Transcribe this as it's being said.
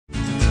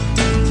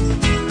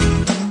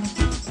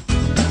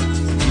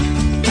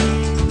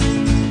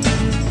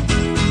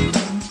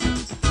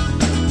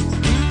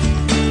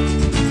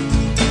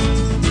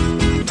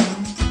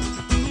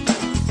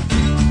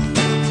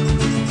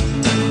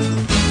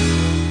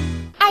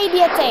เ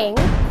ดียเจ๋ง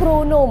ครู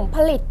หนุ่มผ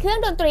ลิตเครื่อง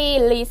ดนตรี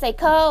รีไซ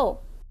เคิล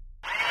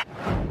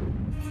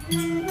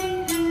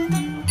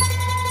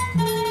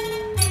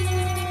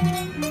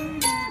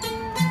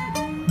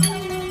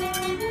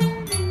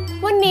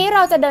วันนี้เร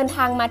าจะเดินท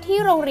างมาที่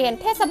โรงเรียน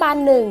เทศบาล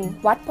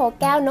1วัดโพ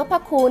แก้วนพ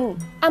คุณ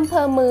อำเภ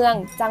อเมือง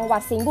จังหวั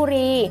ดสิงห์บุ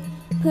รี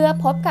เพื่อ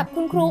พบกับ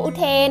คุณครูอุ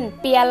เทน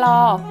เปียล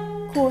อ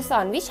ครูสอ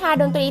นวิชา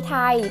ดนตรีไท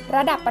ยร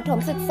ะดับประถม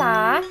ศึกษา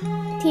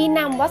ที่น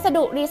ำวัส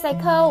ดุรีไซ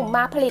เคิลม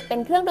าผลิตเป็น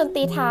เครื่องดนต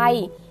รีไทย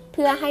เ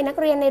พื่อให้นัก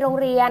เรียนในโรง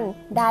เรียน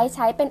ได้ใ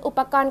ช้เป็นอุป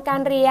กรณ์กา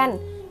รเรียน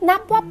นั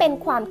บว่าเป็น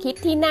ความคิด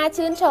ที่น่า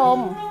ชื่นชม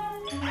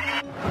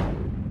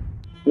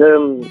เ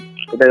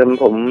ดิม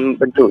ผม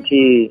บรรจุ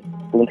ที่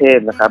กรุงเทพ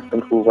นะครับเป็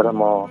นครูกท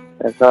ม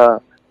แล้วก็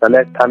ตอนแร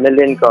กทำ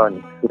เล่นๆก่อน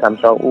คือท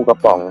ำซออู้กระ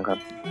ป๋องครับ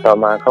ต่อ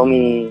มาเขา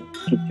มี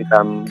กิจกร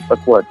รมประ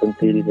กวดดน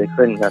ตรีรีไซเ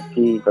คิลครับ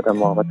ที่กท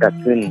มเขาจัด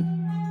ขึ้น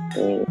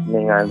ใน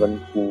งานวัน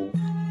ครู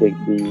เด็ก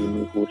ดี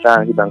มีครูสร้าง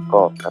ที่บางก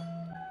อกครับ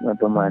เมื่อ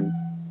ประมาณ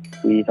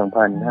ปี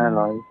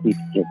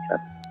 2547 ครั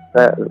บ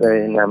ก็เลย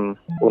น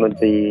ำวงดน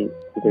ตรี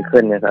รีไซเคิ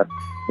ลนะครับ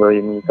โดย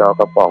มีจอ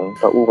กระป๋อง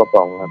ซออู้กระ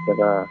ป๋องครับแล้ว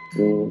ก็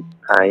มี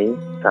ไห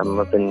ทำม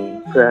าเป็น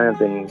เพื่อให้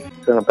เป็น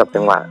เครื่องกำกับ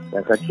จังหวะแ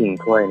ล้วก็ชิง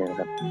ถ้วยนะ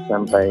ครับน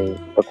ำไป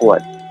ประกวด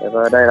แล้ว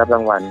ก็ได้รับร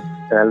างวัล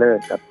ชนะเลิศ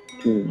ครับ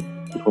ที่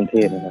กรุงเท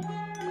พนะครับ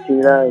ที่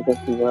ได้ก็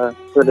คือว่า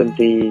เพื่อดน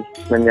ตรี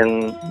มันยัง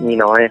มี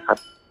น้อยครับ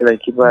ก็เลย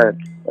คิดว่า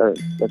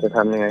เราจะท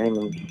ำยังไงให้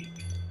มัน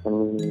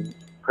มี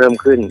เพิ่ม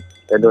ขึ้น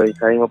แต่โดยใ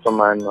ช้งบประ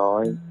มาณน้อ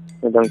ย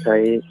ไม่ต้องใช้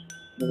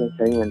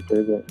เงินซื้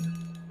อเยอะ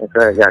แล้ว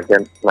ก็อยากจะ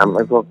นำไ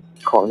อ้พวก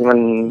ของที่มัน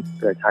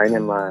เกิดใช้เนี่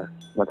ย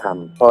มาท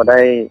ำพอได้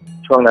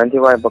ช่วงนั้น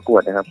ที่ว่าประกว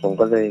ดนะครับผม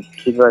ก็เลย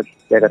คิดว่า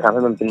อยากจะทำใ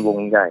ห้มันเป็นวง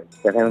ใหญ่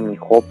อยากให้มันมี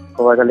ครบเพร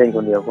าะว่าถ้าเล่นค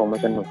นเดียวคงไม่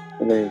สนุก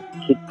ก็เลย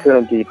คิดเครื่อง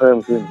ดนตรีเพิ่ม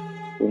ขึ้น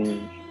เป็น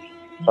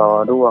ซอ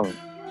ด้วง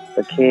ต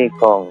ะเข้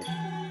กล่อง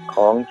ข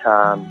องช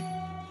าม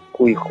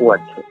คุยขวด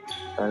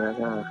แล้ว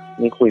ก็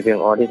มีคุยเพียง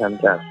ออที่ท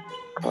ำจาก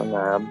ข้าว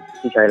น้ำ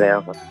ที่ใช้แล้ว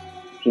ครับ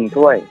ชิง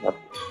ถ้วยครับ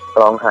ก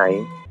ลองไห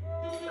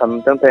ท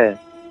ำตั้งแต่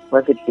เมื่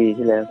อ10 ปี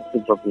ที่แล้ว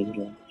10 กว่าปีที่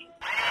แล้ว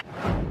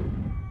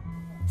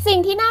สิ่ง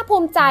ที่น่าภู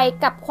มิใจ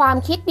กับความ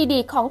คิดดี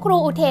ๆของครู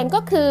อุเทน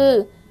ก็คือ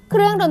เค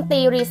รื่องดนต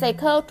รีรีไซ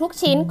เคิลทุก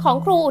ชิ้นของ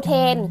ครูอุเท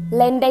น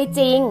เล่นได้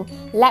จริง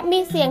และมี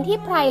เสียงที่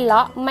ไพเร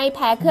าะไม่แ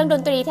พ้เครื่องด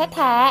นตรีแ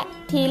ท้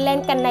ๆที่เล่น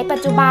กันในปัจ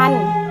จุบัน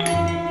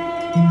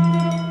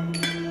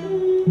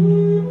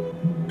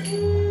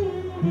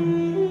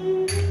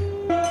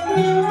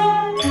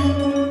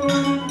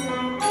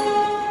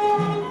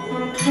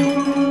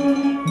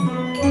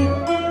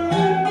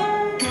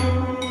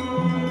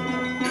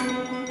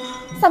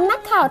สำนั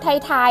กข่าวไ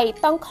ทย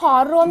ๆต้องขอ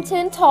ร่วม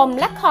ชื่นชม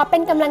และขอเป็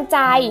นกำลังใจ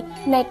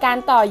ในการ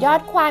ต่อยอด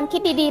ความคิ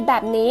ดดีๆแบ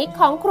บนี้ข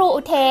องครู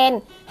อุเทน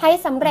ให้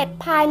สำเร็จ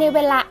ภายในเว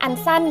ลาอัน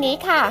สั้นนี้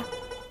ค่ะ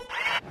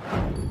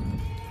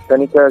ตอน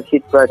นี้ก็คิ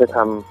ดว่าจะท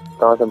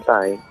ำต่อสา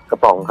ยกระ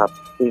ป๋องครับ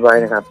ที่ไว้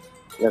นะครับ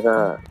แล้วก็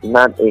น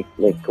าดเอก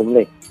เหล็กทุ้มเห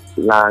ล็ก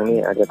รางนี่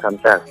อาจจะท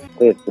ำจากเศ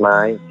ษไม้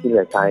ที่เห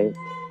ลือใช้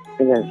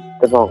ก็อยาก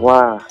จะบอกว่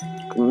า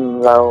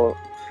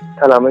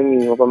ถ้าเราไม่มี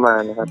งบประมาณ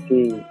นะครับ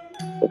ที่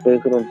จะซื้อ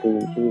เครื่องดนตรี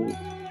ที่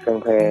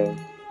แพง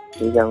ห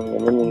รือยัง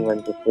ไม่มีเงิน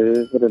จะซื้อ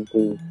เครื่องดนต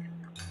รี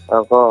เรา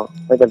ก็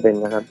ไม่จำเป็น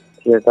นะครับ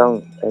ที่จะต้อง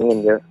ใช้เงิน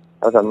เยอะ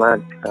เราสามารถ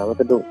หาวั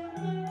สดุ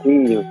ที่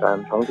อยู่ตาม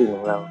ท้องถิ่นข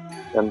องเรา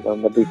นำมา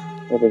ประดิษฐ์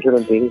ให้เป็นเครื่องด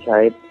นตรีที่ใช้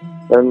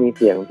แล้วมีเ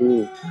สียงที่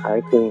คล้าย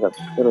คลึงกับ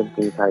เครื่องดนต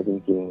รีไทยจ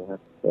ริงๆนะครั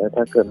บแล้ว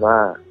ถ้าเกิดว่า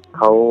เ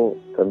ขา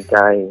สนใจ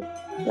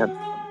นะครับ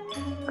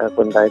ถ้าค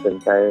นใดสน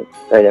ใจ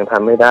แต่ยังท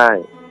ำไม่ได้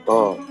ก็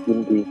ยิน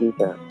ดีที่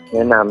จะแน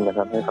ะนำนะค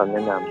รับให้คำแน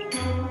ะนำ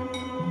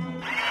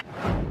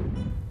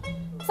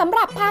สำห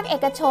รับภาคเอ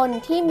กชน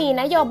ที่มี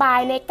นโยบาย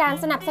ในการ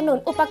สนับสนุน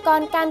อุปกร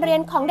ณ์การเรีย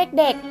นของ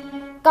เด็ก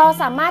ๆก็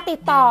สามารถติด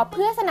ต่อเ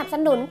พื่อสนับส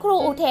นุนครู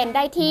อุเทนไ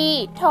ด้ที่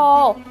โทร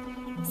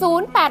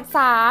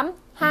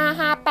 083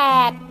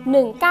 558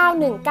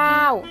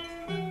 1919